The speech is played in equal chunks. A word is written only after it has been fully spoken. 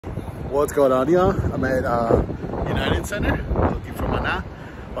What's going on, y'all? I'm at United Center looking for Mana.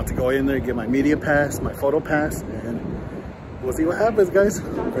 About to go in there, get my media pass, my photo pass, and we'll see what happens, guys.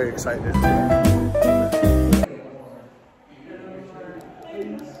 I'm very excited. I'm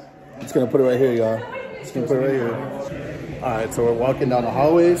just gonna put it right here, y'all. Just gonna put it right here. All right, so we're walking down the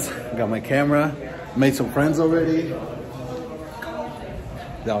hallways. I got my camera. Made some friends already.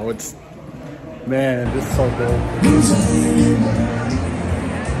 No, it's, man, this is so cool.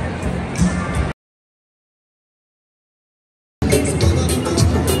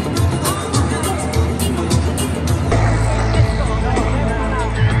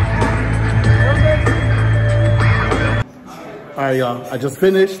 All right, y'all, I just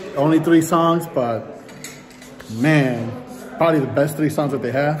finished. Only 3 songs, but man, probably the best 3 songs that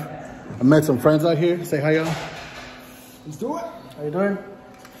they have. I met some friends out here. Say hi, y'all. Let's do it. How you doing?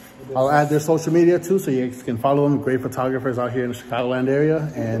 I'll add their social media too, so you guys can follow them. Great photographers out here in the Chicagoland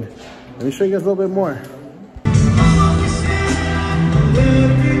area. And let me show you guys a little bit more.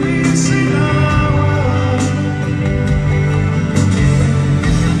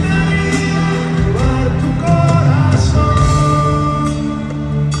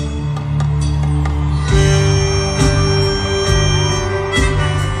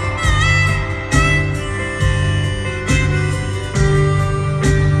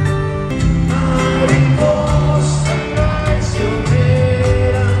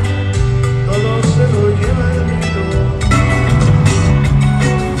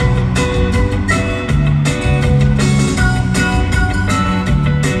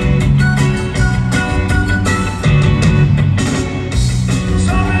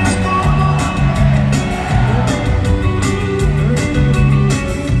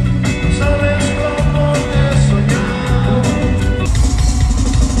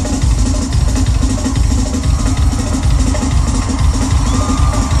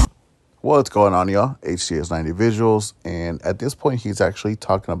 What's going on, y'all? HCS90 Visuals, and at this point he's actually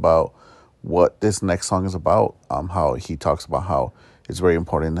talking about what this next song is about. How he talks about how it's very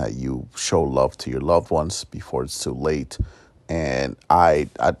important that you show love to your loved ones before it's too late. And I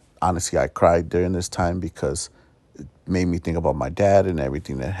honestly, I cried during this time because it made me think about my dad and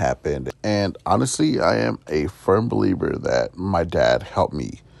everything that happened. And honestly, I am a firm believer that my dad helped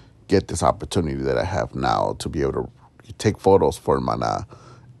me get this opportunity that I have now to be able to take photos for Mana.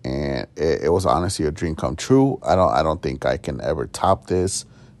 And it was honestly a dream come true. I don't think I can ever top this.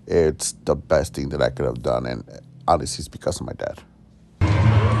 It's the best thing that I could have done, and honestly, it's because of my dad.